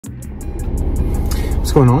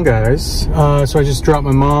What's going on, guys? So I just dropped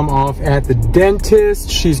my mom off at the dentist.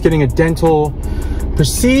 She's getting a dental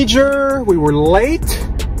procedure. We were late.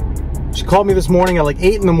 She called me this morning at like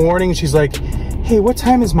 8 in the morning. She's like, hey, what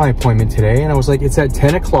time is my appointment today? And I was like, it's at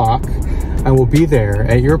 10 o'clock. I will be there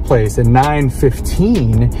at your place at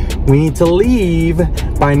 9:15. We need to leave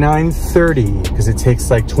by 9:30 because it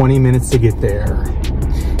takes like 20 minutes to get there.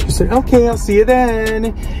 She said, okay, I'll see you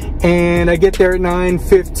then. And I get there at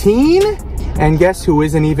 9:15, and guess who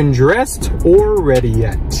isn't even dressed or ready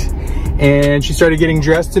yet? And she started getting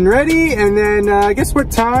dressed and ready, and then guess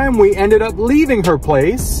what time we ended up leaving her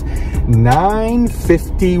place?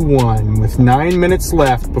 9:51, with 9 minutes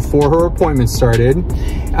left before her appointment started.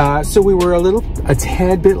 So we were a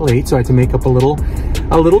tad bit late, so I had to make up a little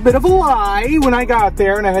bit of a lie when I got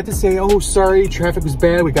there, and I had to say, oh, sorry, traffic was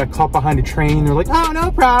bad, we got caught behind a train. They're like, oh,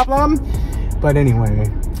 no problem. But anyway,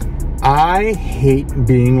 I hate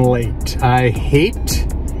being late. I hate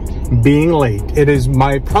being late. It is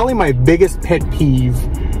probably my biggest pet peeve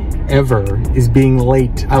ever, is being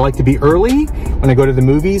late. I like to be early. When I go to the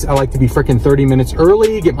movies, I like to be freaking 30 minutes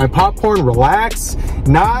early, get my popcorn, relax,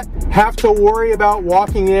 not have to worry about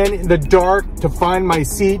walking in the dark to find my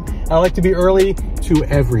seat. I like to be early to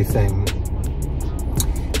everything.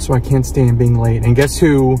 So I can't stand being late. And guess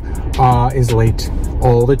who is late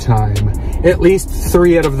all the time? At least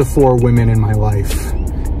 3 out of the 4 women in my life.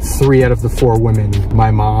 3 out of the 4 women. My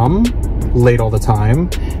mom, late all the time.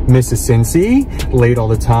 Mrs. CINCY, late all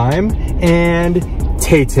the time. And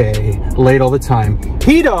Tay-Tay, late all the time.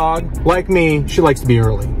 P-Dog, like me, she likes to be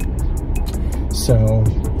early. So,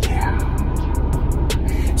 yeah.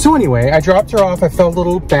 So anyway, I dropped her off. I felt a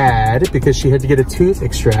little bad because she had to get a tooth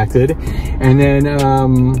extracted. And then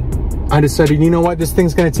I decided, you know what? This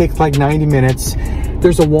thing's going to take like 90 minutes.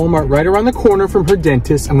 There's a Walmart right around the corner from her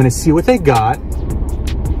dentist. I'm going to see what they got.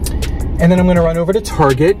 And then I'm going to run over to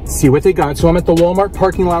Target, see what they got. So I'm at the Walmart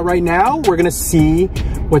parking lot right now. We're going to see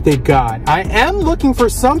what they got. I am looking for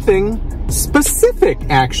something specific,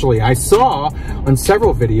 actually. I saw on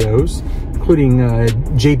several videos, including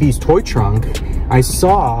JB's Toy Trunk, I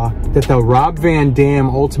saw that the Rob Van Dam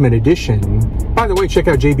Ultimate Edition, by the way, check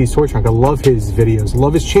out JB's Toy Trunk. I love his videos,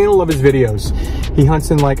 love his channel, love his videos. He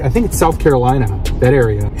hunts in, like, I think it's South Carolina, that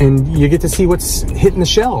area. And you get to see what's hitting the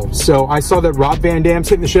shelves. So I saw that Rob Van Dam's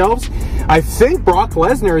hitting the shelves. I think Brock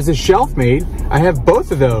Lesnar is his shelf mate. I have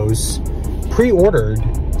both of those pre-ordered.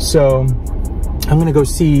 So I'm gonna go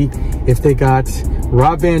see if they got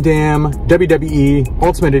Rob Van Dam, WWE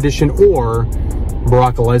Ultimate Edition, or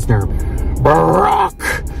Brock Lesnar. Brock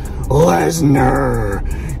Lesnar,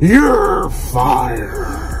 you're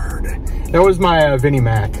fired. That was my Vinnie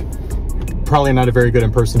Mac. Probably not a very good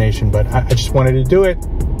impersonation, but I just wanted to do it.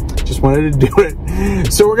 Just wanted to do it.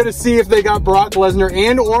 So we're gonna see if they got Brock Lesnar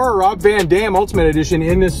and or Rob Van Dam Ultimate Edition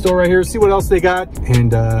in this store right here. See what else they got,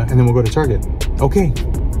 and then we'll go to Target. Okay,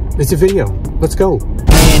 it's a video. Let's go.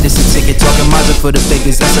 Man, this is ticket talking Mazda for the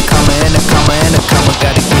biggest. That's a comma and a comma and a comma.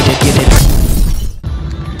 Gotta get it.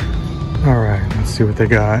 All right, let's see what they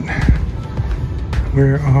got.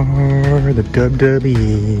 Where are the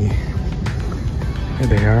WWE? There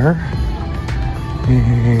they are.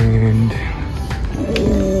 And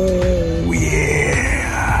oh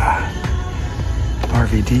yeah,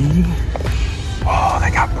 RVD. Oh,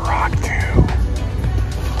 they got Brock too.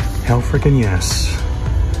 Hell freaking yes.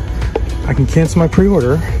 I can cancel my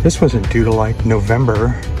pre-order. This wasn't due to like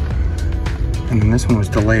November, and then this one was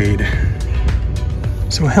delayed.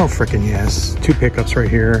 So hell freaking yes. 2 pickups right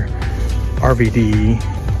here. RVD,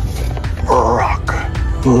 Brock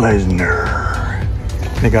Lesnar.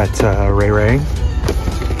 They got Ray Ray.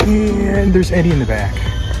 And there's Eddie in the back.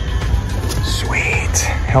 Sweet.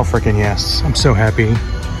 Hell freaking yes. I'm so happy.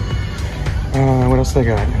 What else they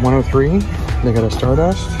got? 103. They got a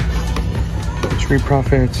Stardust. Street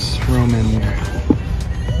Profits. Roman.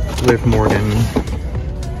 Liv Morgan.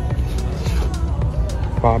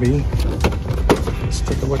 Bobby. Let's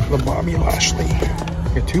take a look at the Bobby Lashley.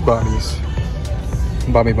 Got 2 Bobbies.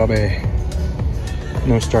 Bobby.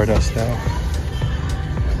 No Stardust though.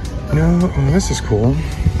 No, oh, this is cool.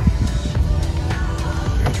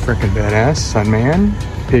 That's freaking badass. Sunman,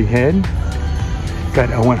 big head.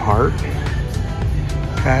 Got Owen Hart.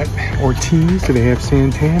 Got Ortiz. Do they have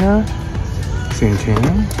Santana?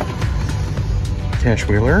 Cash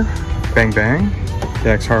Wheeler. Bang Bang.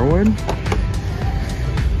 Dax Harwood.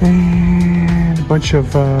 And a bunch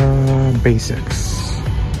of basics.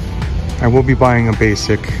 I will be buying a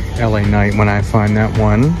basic LA Knight when I find that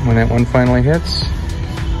one. When that one finally hits.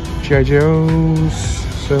 G.I. Joes.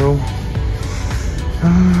 So,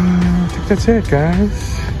 I think that's it,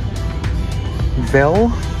 guys.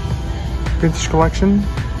 Vel. vintage collection.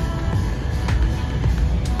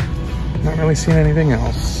 Not really seeing anything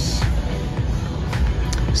else.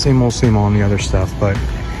 Same old on the other stuff, but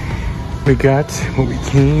we got what we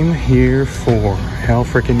came here for. Hell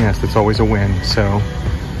freaking yes, that's always a win. So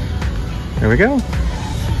there we go.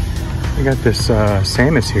 We got this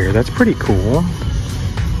Samus here. That's pretty cool.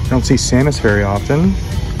 Don't see Samus very often.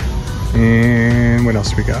 And what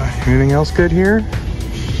else we got? Anything else good here?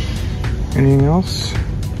 Anything else?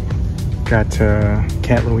 Got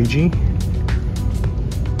Cat Luigi.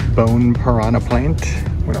 Bone Piranha Plant.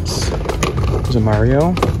 What else? There's a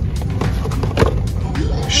Mario.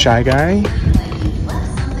 Shy Guy.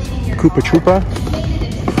 Koopa Troopa.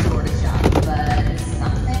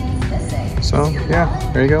 So,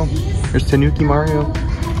 yeah, there you go. There's Tanuki Mario.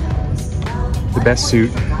 The best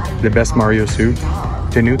suit. The best Mario suit.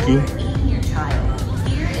 Tanuki.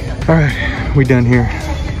 Alright, we done here.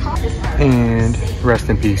 And rest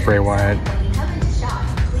in peace, Bray Wyatt.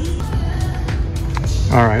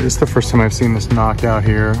 Alright, this is the first time I've seen this knockout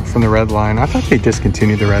here from the red line. I thought they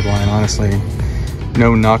discontinued the red line, honestly.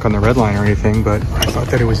 No knock on the red line or anything, but I thought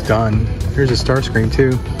that it was done. Here's a Starscream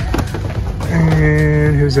too.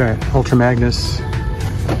 And who's that? Ultra Magnus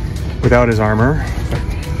without his armor. But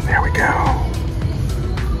there we go.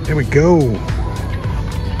 There we go.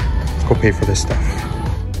 Let's go pay for this stuff.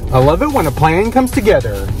 I love it when a plan comes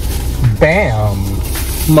together. Bam.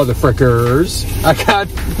 Motherfrickers. I got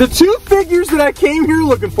the 2 figures that I came here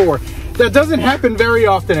looking for. That doesn't happen very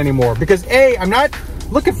often anymore because A, I'm not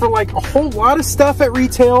looking for like a whole lot of stuff at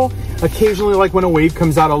retail. Occasionally, like when a wave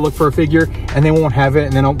comes out, I'll look for a figure and they won't have it,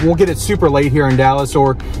 and then we'll get it super late here in Dallas,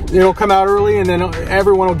 or it'll come out early and then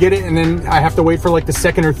everyone will get it, and then I have to wait for like the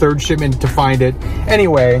 2nd or 3rd shipment to find it.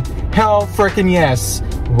 Anyway, hell frickin' yes.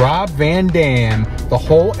 Rob Van Dam, the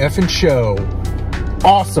whole effing show.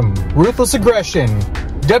 Awesome. Ruthless Aggression.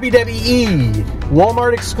 WWE.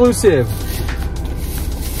 Walmart exclusive.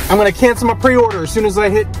 I'm gonna cancel my pre-order as soon as I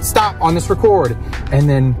hit stop on this record. And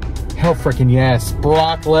then, hell frickin' yes,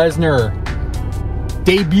 Brock Lesnar.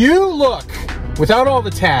 Debut look! Without all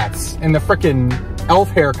the tats and the frickin' elf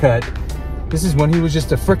haircut. This is when he was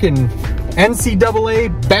just a frickin' NCAA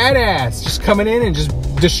badass. Just coming in and just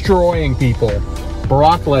destroying people.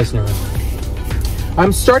 Brock Lesnar.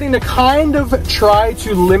 I'm starting to kind of try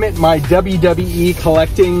to limit my WWE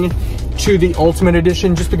collecting to the Ultimate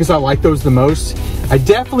Edition just because I like those the most. I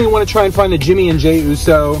definitely want to try and find the Jimmy and Jay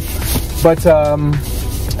Uso, but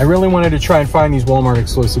I really wanted to try and find these Walmart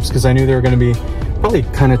exclusives because I knew they were going to be probably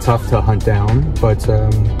kind of tough to hunt down, but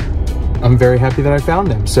I'm very happy that I found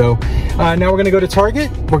them. So now we're going to go to Target.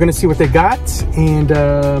 We're going to see what they got, and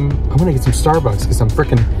I'm going to get some Starbucks because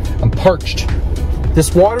I'm parched.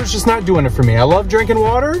 This water's just not doing it for me. I love drinking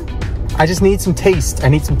water. I just need some taste. I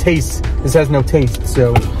need some taste. This has no taste,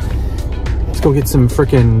 so let's go get some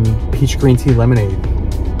frickin' peach green tea lemonade.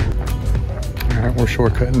 All right, we're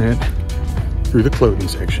shortcutting it through the clothing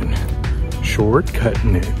section.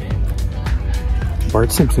 Shortcutting it.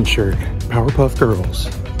 Bart Simpson shirt, Powerpuff Girls.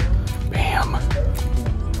 Bam.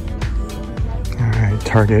 All right,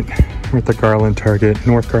 Target. We're at the Garland Target,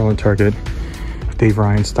 North Garland Target. Dave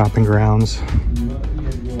Ryan's Stomping Grounds.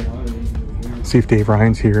 See if Dave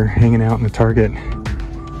Ryan's here, hanging out in the Target.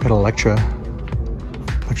 Got Electra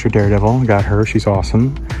Daredevil, got her, she's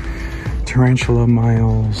awesome. Tarantula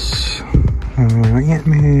Miles,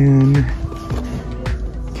 Ant-Man,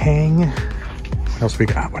 Kang. What else we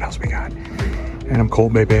got? Adam Cole,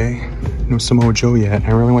 baby. No Samoa Joe yet.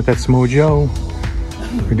 I really want that Samoa Joe.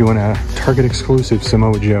 We're doing a Target exclusive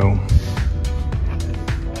Samoa Joe.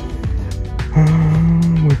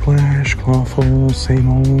 Whiplash, Clawful, same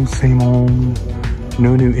old.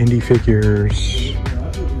 No new indie figures.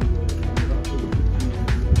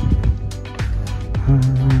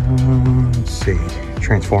 Let's see.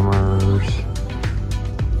 Transformers.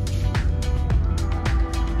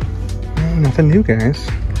 Nothing new, guys.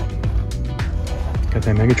 Got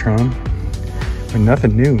that Megatron. But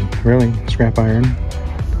nothing new, really. Scrap iron.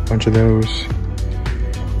 Bunch of those.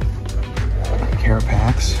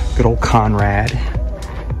 Carapax. Good old Conrad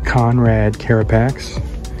Carapax.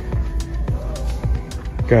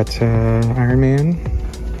 Got Iron Man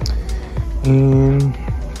and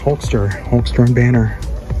Hulkster and Banner.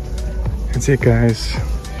 That's it, guys.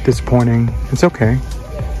 Disappointing. It's okay.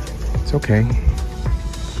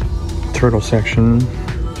 Turtle section.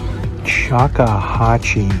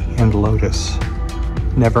 Shakahachi and Lotus.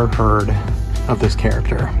 Never heard of this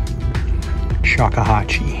character.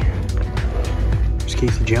 Shakahachi. There's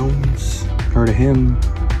Casey Jones. Heard of him.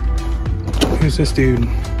 Who's this dude?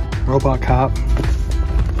 Robot Cop.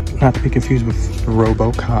 Not to be confused with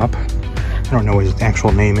RoboCop. don't know what his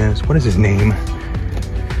actual name is. What is his name?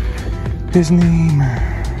 His name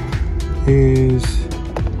is,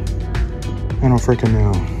 I don't freaking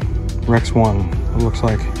know. Rex 1, it looks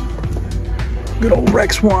like. Good old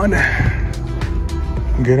Rex 1.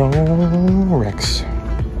 Good old Rex.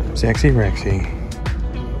 Sexy Rexy.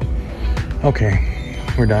 Okay,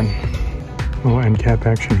 we're done. Little end cap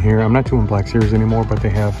action here. I'm not doing Black Series anymore, but they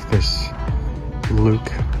have this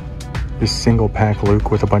Luke, this single pack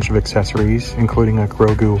Luke with a bunch of accessories, including a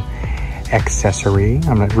Grogu accessory.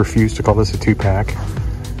 I'm gonna refuse to call this a 2-pack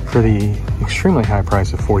for the extremely high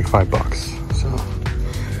price of 45 bucks. So,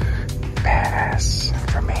 pass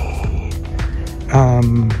for me.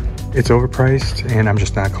 It's overpriced and I'm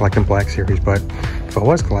just not collecting Black Series, but if I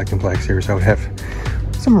was collecting Black Series, I would have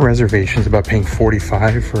some reservations about paying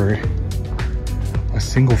 45 for a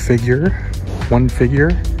single figure, one figure,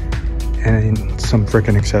 and some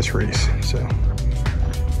freaking accessories. So,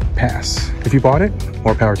 pass. If you bought it,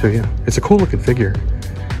 more power to you. It's a cool looking figure.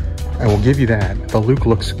 I will give you that. The Luke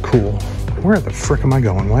looks cool. Where the frick am I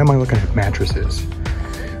going? Why am I looking at mattresses?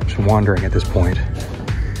 I'm just wandering at this point.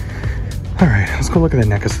 All right, let's go look at the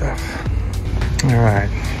NECA stuff. All right,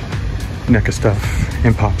 NECA stuff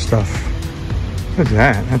and pop stuff. What is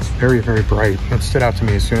that? That's very, very bright. It stood out to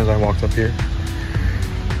me as soon as I walked up here.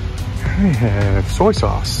 I have soy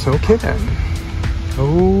sauce. Okay then.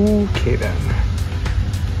 Okay then.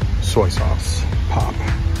 Soy sauce pop.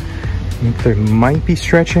 They might be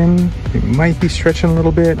stretching. They might be stretching a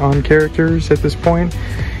little bit on characters at this point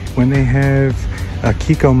when they have a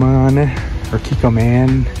Kiko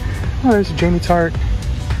Man. Oh, there's a Jamie Tart.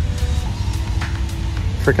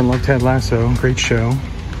 Freaking love Ted Lasso. Great show.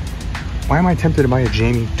 Why am I tempted to buy a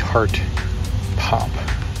Jamie Tart pop?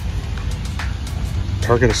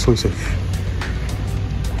 Target exclusive.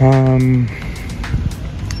 All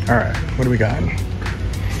right, what do we got?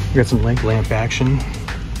 We got some leg lamp action.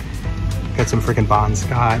 Got some freaking Bon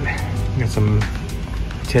Scott. We got some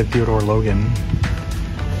Ted Theodore Logan.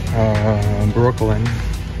 Brooklyn.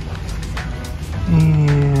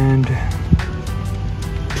 And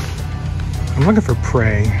I'm looking for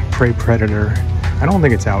Prey Predator. I don't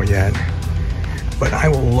think it's out yet, but I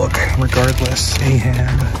will look regardless.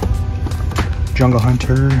 Ahab. Jungle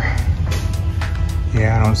Hunter.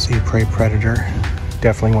 Yeah, I don't see Prey Predator.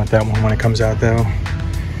 Definitely want that one when it comes out though.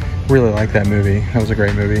 Really like that movie. That was a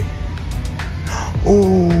great movie.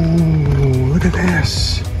 Oh, look at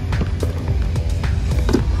this.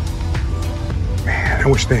 Man, I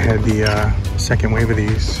wish they had the second wave of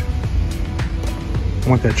these. I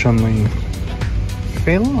want that Chun-Li.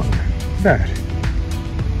 Fei Long. Look at that.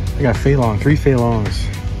 I got Fei Long, 3 Fei Longs.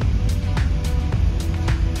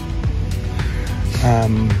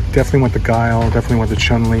 Definitely want the Guile, definitely want the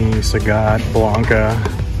Chun-Li, Sagat, Blanca,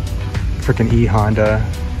 freaking E Honda.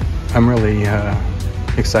 I'm really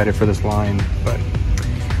excited for this line, but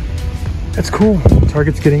that's cool.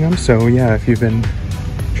 Target's getting them, so yeah, if you've been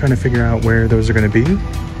trying to figure out where those are going to be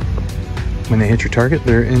when they hit your Target,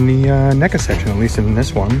 they're in the NECA section, at least in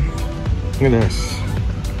this one. Look at this.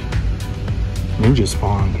 Ninja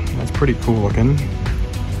Spawn. That's pretty cool looking.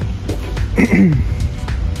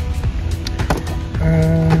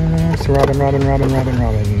 So Robin.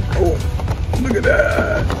 Oh, look at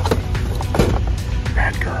that.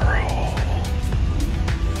 Bad girl.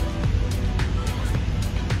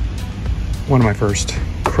 One of my first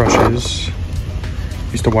crushes.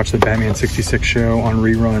 Used to watch the Batman 66 show on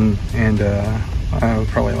rerun, and I was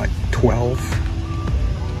probably like 12.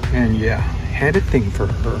 And yeah, had a thing for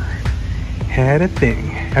her. Had a thing.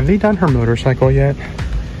 Have they done her motorcycle yet?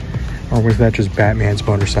 Or was that just Batman's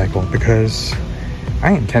motorcycle? Because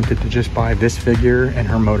I am tempted to just buy this figure and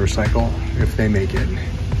her motorcycle if they make it.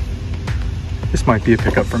 This might be a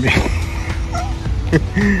pickup for me.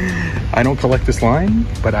 I don't collect this line,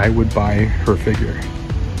 but I would buy her figure.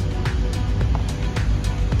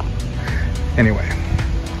 Anyway,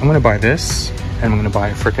 I'm gonna buy this and I'm gonna buy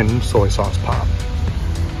a freaking soy sauce pop.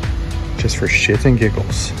 Just for shits and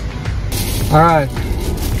giggles. All right,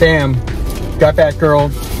 bam, got that girl.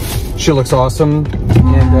 She looks awesome.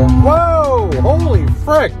 And whoa, holy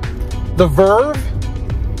frick. The Verve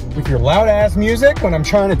with your loud ass music when I'm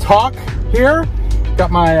trying to talk here.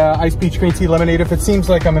 Got my Ice Peach Green Tea Lemonade. If it seems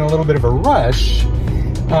like I'm in a little bit of a rush,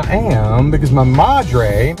 I am, because my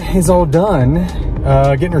madre is all done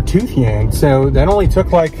getting her tooth yanked. So that only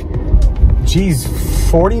took like, geez,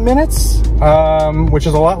 40 minutes, which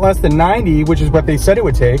is a lot less than 90, which is what they said it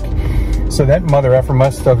would take. So that mother effer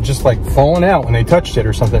must have just like fallen out when they touched it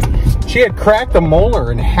or something. She had cracked a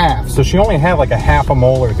molar in half, so she only had like a half a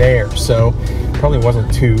molar there. So probably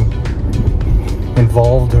wasn't too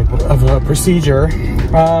involved of a procedure.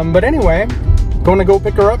 But anyway, gonna go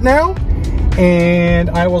pick her up now, and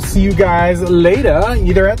I will see you guys later,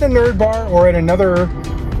 either at the Nerd Bar or at another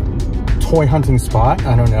toy hunting spot.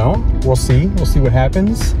 I don't know. We'll see what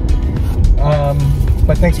happens.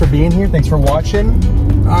 But thanks for being here. Thanks for watching.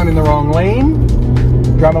 I'm in the wrong lane,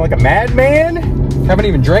 driving like a madman. Haven't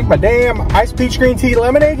even drank my damn iced peach green tea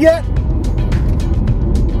lemonade yet.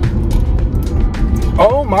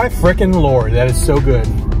 Oh my freaking Lord, that is so good.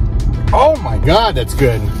 Oh my God, that's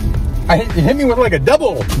good. It hit me with like a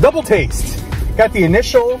double taste. Got the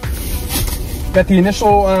initial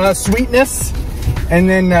sweetness, and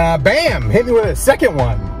then bam, hit me with a second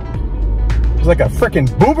one. It was like a freaking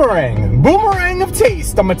boomerang of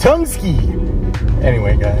taste on my tongue ski.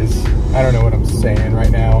 Anyway, guys, I don't know what I'm saying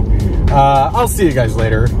right now. I'll see you guys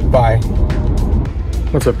later. Bye.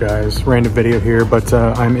 What's up, guys? Random video here, but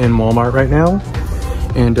I'm in Walmart right now.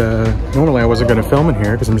 And normally I wasn't going to film in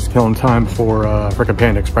here because I'm just killing time before frickin'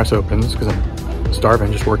 Panda Express opens because I'm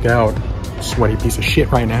starving. Just worked out. Sweaty piece of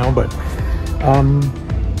shit right now. But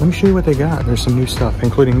let me show you what they got. There's some new stuff,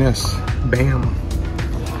 including this. Bam.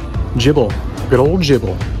 Jibble. Good old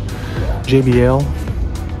Jibble. JBL.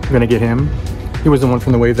 I'm going to get him. He was the one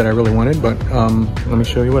from the wave that I really wanted, but let me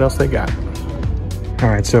show you what else they got. All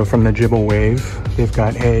right, so from the Jibble wave, they've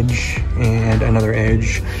got Edge and another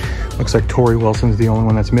Edge. Looks like Tori Wilson's the only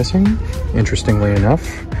one that's missing, interestingly enough.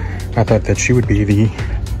 I thought that she would be the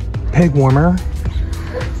peg warmer,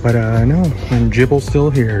 but no, and Jibble's still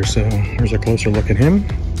here, so here's a closer look at him.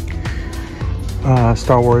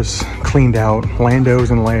 Star Wars cleaned out Lando's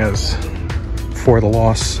and Leia's for the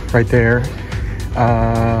loss right there.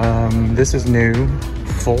 This is new,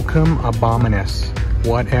 Fulcrum Abominus.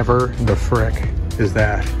 Whatever the frick is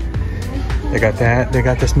that? They got that. They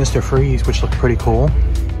got this Mr. Freeze, which looked pretty cool.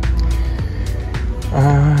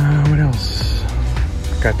 What else?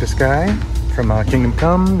 Got this guy from Kingdom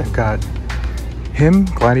Come. They've got him,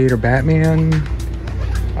 Gladiator Batman.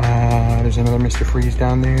 There's another Mr. Freeze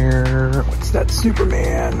down there. What's that?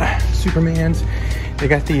 Superman's. They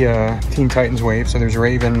got the Teen Titans wave. So there's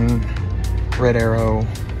Raven, Red Arrow.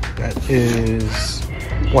 That is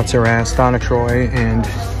What's Her Ass, Donna Troy, and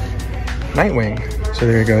Nightwing. So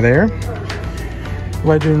there you go there.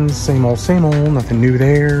 Legends, same old, nothing new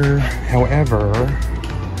there. However,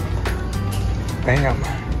 bam,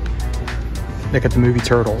 they got the movie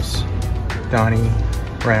Turtles. Donnie,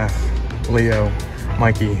 Raph, Leo,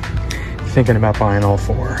 Mikey. Thinking about buying all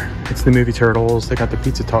four. It's the movie Turtles. They got the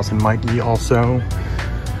Pizza Tossing Mikey also.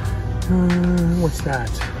 What's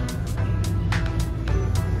that?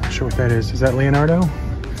 Not sure what that is. Is that Leonardo?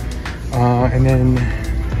 And then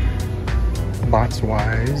bots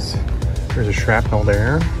wise, there's a Shrapnel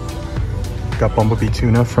there. Got Bumblebee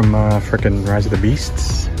Tuna from frickin' Rise of the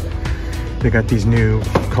Beasts. They got these new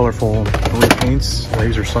colorful repaints,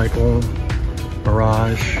 Laser Cycle,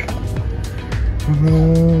 Mirage.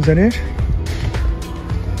 Is that it?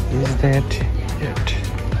 Is that it?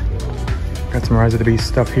 Got some Rise of the Beast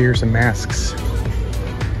stuff here, some masks.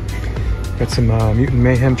 Got some Mutant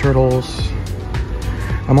Mayhem Turtles.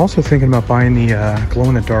 I'm also thinking about buying the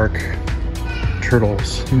glow-in-the-dark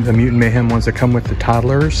Turtles, the Mutant Mayhem ones that come with the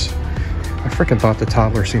toddlers. I freaking thought the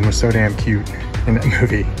toddler scene was so damn cute in that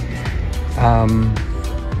movie.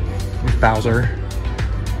 There's Bowser.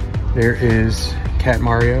 There is Cat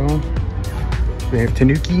Mario. They have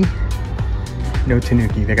Tanuki. No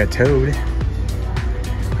Tanuki. They got Toad.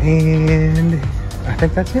 And I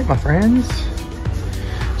think that's it, my friends.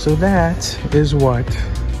 So that is what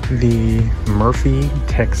the Murphy,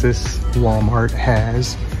 Texas Walmart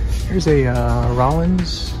has. Here's a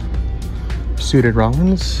Rollins, suited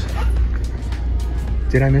Rollins.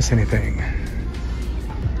 Did I miss anything?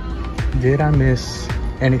 Did I miss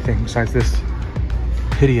anything besides this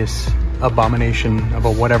hideous abomination of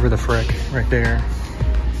a whatever the frick right there?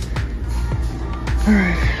 All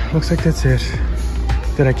right, looks like that's it.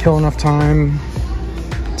 Did I kill enough time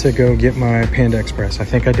to go get my Panda Express? I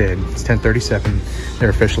think I did. It's 10:37. They're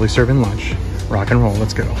officially serving lunch. Rock and roll,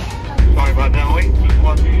 let's go. Sorry about that, wait.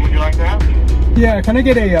 What would you like to have? Yeah, can I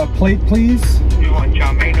get a plate, please? You want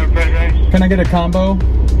chow mein or fried rice? Can I get a combo?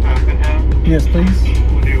 Half and half? Yes, please.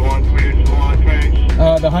 What do you want for your two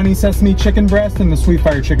entrees? The honey sesame chicken breast and the sweet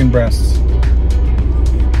fire chicken breasts.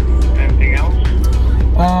 Anything else?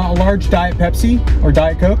 A large Diet Pepsi or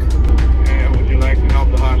Diet Coke. And would you like to help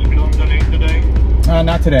the hospital today?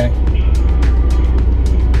 Not today.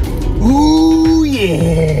 Ooh,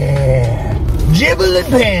 yeah. Jibbling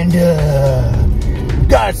Panda.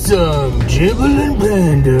 Got some Jibbling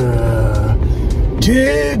Panda.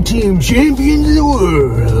 Tag team champions of the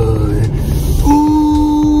world.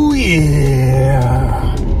 Ooh,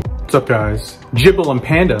 Yeah. What's up, guys? Gibble and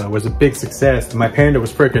Panda was a big success, and my Panda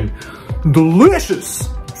was freaking delicious.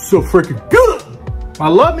 So freaking good. I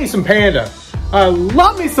love me some Panda. I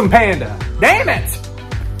love me some Panda. Damn it.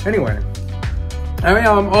 Anyway, I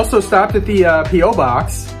also stopped at the P.O.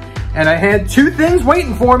 box, and I had two things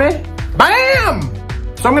waiting for me. Bam!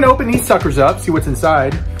 So I'm gonna open these suckers up, see what's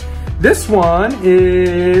inside. This one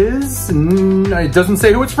is, it doesn't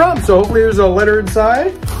say who it's from, so hopefully there's a letter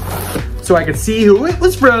inside so I could see who it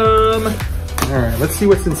was from. All right, let's see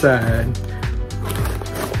what's inside.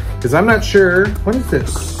 Because I'm not sure, what is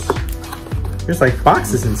this? There's like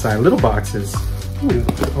boxes inside, little boxes. Ooh,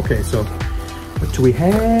 okay, so what do we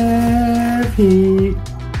have here?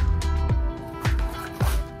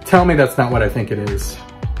 Tell me that's not what I think it is.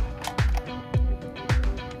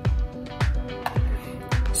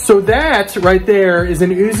 So that right there is an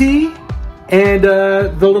Uzi and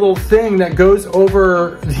the little thing that goes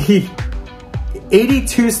over the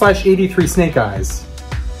 82/83 Snake Eyes.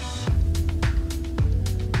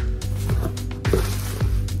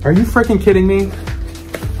 Are you freaking kidding me?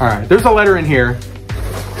 All right, there's a letter in here.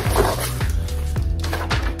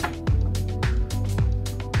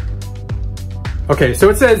 Okay, so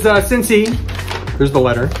it says CINCY. There's the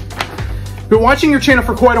letter. Been watching your channel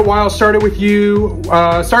for quite a while. Started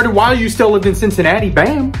while you still lived in Cincinnati.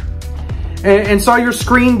 Bam. And saw your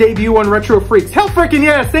screen debut on Retro Freaks. Hell freaking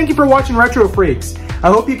yes. Thank you for watching Retro Freaks. I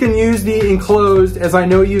hope you can use the enclosed, as I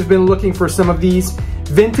know you've been looking for some of these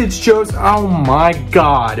vintage shows. Oh my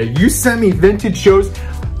God. You sent me vintage shows.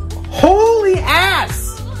 Holy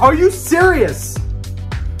ass. Are you serious?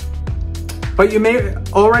 But you may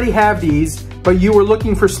already have these, but you were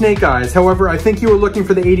looking for Snake Eyes. However, I think you were looking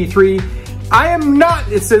for the 83. I am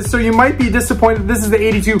not, it says, so you might be disappointed. This is the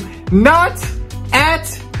 82. Not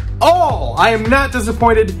at all. I am not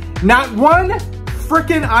disappointed. Not one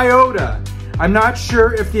freaking iota. I'm not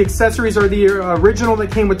sure if the accessories are the original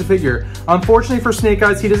that came with the figure. Unfortunately for Snake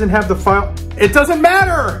Eyes, he doesn't have the file. It doesn't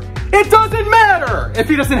matter. It doesn't matter if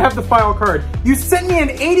he doesn't have the file card. You sent me an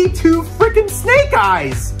 82 freaking Snake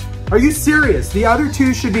Eyes. Are you serious? The other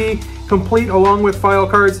two should be complete along with file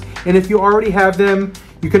cards. And if you already have them,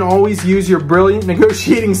 you can always use your brilliant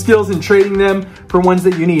negotiating skills in trading them for ones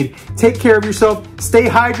that you need. Take care of yourself, stay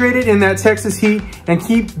hydrated in that Texas heat, and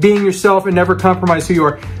keep being yourself and never compromise who you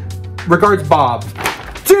are. Regards, Bob.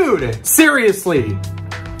 Dude, seriously.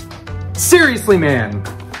 Seriously, man.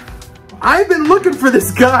 I've been looking for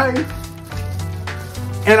this guy,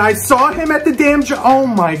 and I saw him at the damn Joe. Oh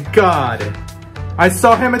my God. I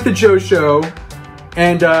saw him at the Joe show,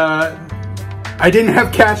 and I didn't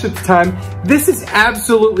have cash at the time. This is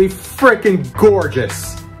absolutely freaking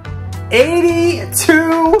gorgeous.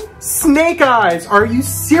 82 Snake Eyes. Are you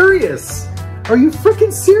serious? Are you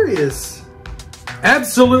freaking serious?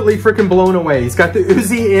 Absolutely freaking blown away. He's got the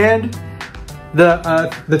Uzi and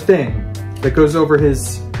the thing that goes over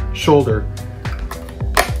his shoulder.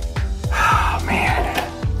 Oh man.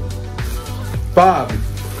 Bob,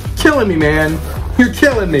 killing me, man. You're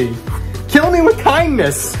killing me. Killing me with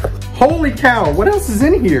kindness. Holy cow, what else is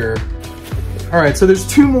in here? All right, so there's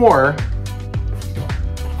two more.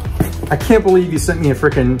 I can't believe you sent me a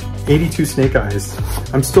freaking 82 Snake Eyes.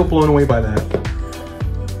 I'm still blown away by that.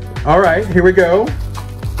 All right, here we go.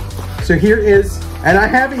 So here is, and I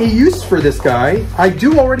have a use for this guy. I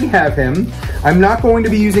do already have him. I'm not going to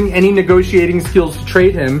be using any negotiating skills to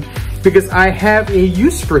trade him because I have a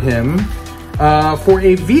use for him for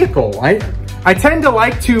a vehicle. I tend to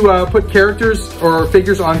like to put characters or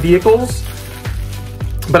figures on vehicles,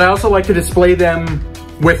 but I also like to display them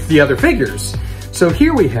with the other figures. So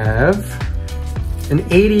here we have an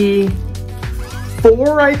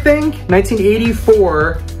 84, I think,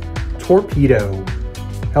 1984 Torpedo.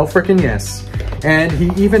 Hell frickin' yes. And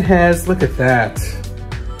he even has, look at that.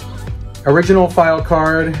 Original file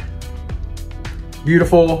card,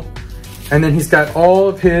 beautiful. And then he's got all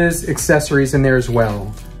of his accessories in there as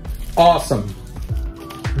well. Awesome.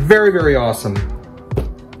 Very, very awesome.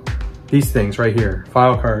 These things right here,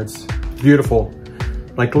 file cards, beautiful.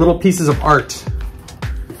 Like little pieces of art.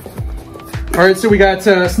 All right, so we got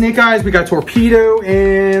Snake Eyes, we got Torpedo,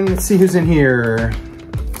 and let's see who's in here.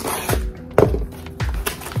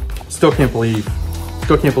 Still can't believe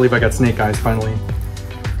I got Snake Eyes finally.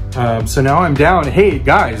 So now I'm down. Hey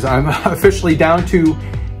guys, I'm officially down to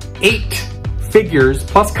 8 figures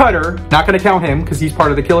plus Cutter. Not gonna count him because he's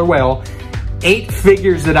part of the Killer Whale. 8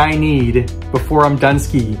 figures that I need before I'm done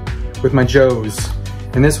ski with my Joes.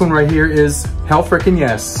 And this one right here is hell frickin'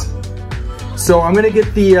 yes. So I'm gonna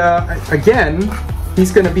get the, again,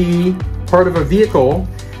 he's gonna be part of a vehicle.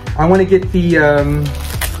 I wanna get the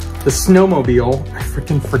snowmobile. I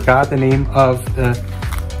freaking forgot the name of the...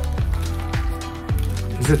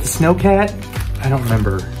 Is it the Snowcat? I don't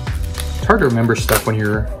remember. It's hard to remember stuff when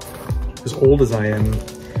you're as old as I am.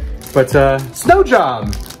 But Snow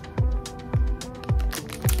Job.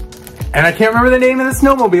 And I can't remember the name of the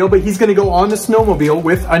snowmobile, but he's gonna go on the snowmobile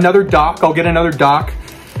with another Doc. I'll get another Doc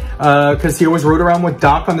because he always rode around with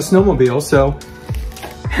Doc on the snowmobile. So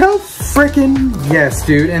hell freaking yes,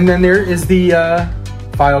 dude. And then there is the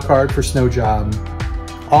file card for Snow Job.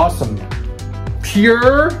 Awesome.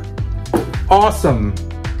 Pure awesome.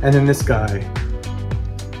 And then this guy.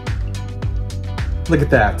 Look at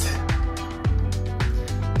that.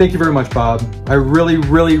 Thank you very much, Bob. I really,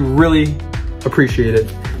 really, really appreciate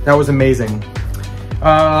it. That was amazing. So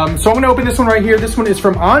I'm gonna open this one right here. This one is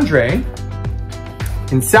from Andre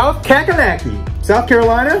in South Kakalaki, South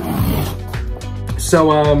Carolina. So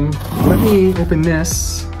let me open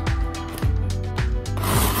this.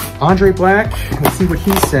 Andre Black, let's see what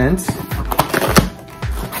he sent.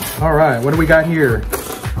 All right, what do we got here?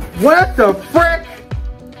 What the frick?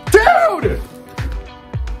 Dude!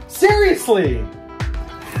 Seriously?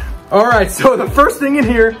 All right, so the first thing in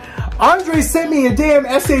here, Andre sent me a damn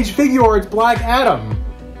SH Figuarts Black Adam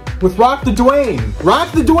with Rock the Dwayne.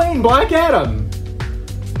 Rock the Dwayne Black Adam.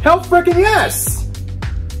 Hell frickin' yes!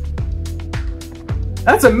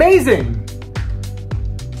 That's amazing.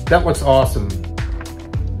 That looks awesome.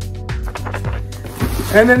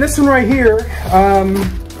 And then this one right here,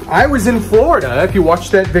 I was in Florida. If you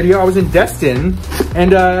watched that video, I was in Destin,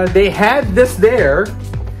 and they had this there.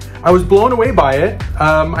 I was blown away by it.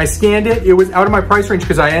 I scanned it. It was out of my price range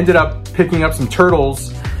because I ended up picking up some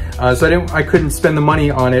turtles. So I couldn't spend the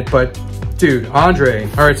money on it, but dude, Andre.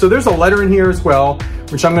 All right, so there's a letter in here as well,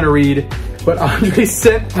 which I'm gonna read. But Andre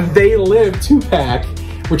sent the They Live 2-pack,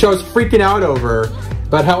 which I was freaking out over,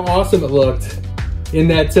 about how awesome it looked in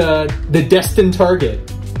that, the Destin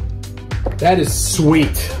Target. That is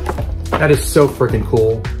sweet. That is so freaking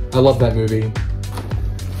cool. I love that movie.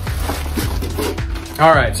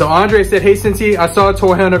 All right, so Andre said, hey Cincy, I saw a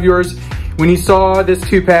toy hunt of yours. When you saw this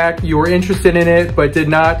 2-pack, you were interested in it, but did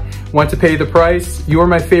not want to pay the price. You are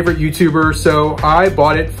my favorite YouTuber, so I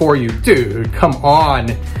bought it for you. Dude, come on.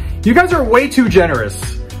 You guys are way too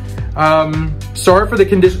generous. Sorry for the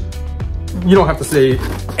condition. You don't have to say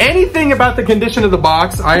anything about the condition of the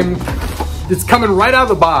box. It's coming right out of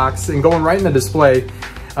the box and going right in the display.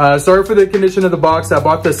 Sorry for the condition of the box. I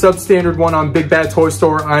bought the substandard one on Big Bad Toy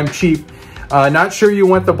Store. I'm cheap. Not sure you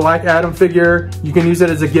want the Black Adam figure. You can use it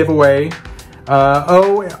as a giveaway.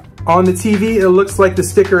 Oh, on the TV, it looks like the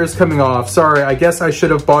sticker is coming off. Sorry, I guess I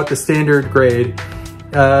should have bought the standard grade.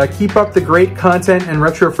 Keep up the great content, and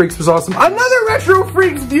Retro Freaks was awesome. Another Retro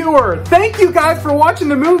Freaks viewer! Thank you guys for watching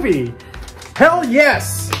the movie. Hell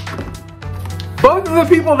yes! Both of the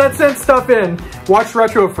people that sent stuff in watch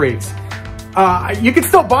Retro Freaks. You can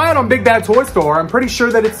still buy it on Big Bad Toy Store. I'm pretty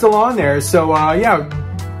sure that it's still on there. So yeah,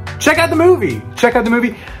 check out the movie. Check out the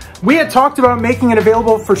movie. We had talked about making it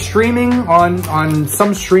available for streaming on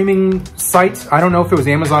some streaming site. I don't know if it was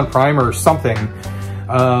Amazon Prime or something.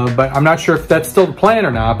 But I'm not sure if that's still the plan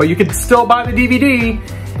or not. But you could still buy the DVD.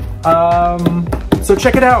 So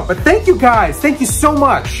check it out. But thank you guys. Thank you so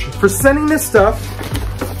much for sending this stuff.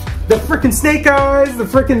 The frickin' Snake Eyes, the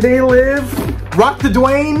frickin' They Live, Rock the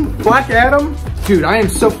Dwayne, Black Adam. Dude, I am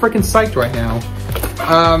so frickin' psyched right now.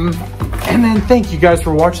 And then thank you guys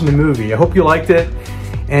for watching the movie. I hope you liked it.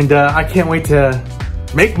 And I can't wait to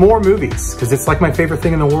make more movies because it's like my favorite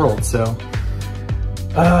thing in the world. So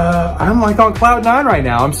I'm like on cloud 9 right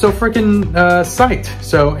now. I'm so freaking psyched.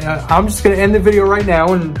 So I'm just gonna end the video right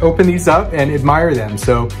now and open these up and admire them.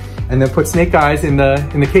 So, and then put Snake Eyes in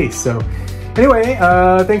the case. So anyway,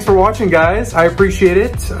 thanks for watching, guys. I appreciate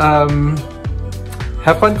it.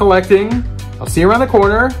 Have fun collecting. I'll see you around the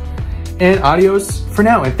corner. And adios for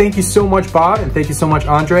now. And thank you so much, Bob. And thank you so much,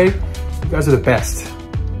 Andre. You guys are the best.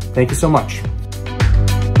 Thank you so much.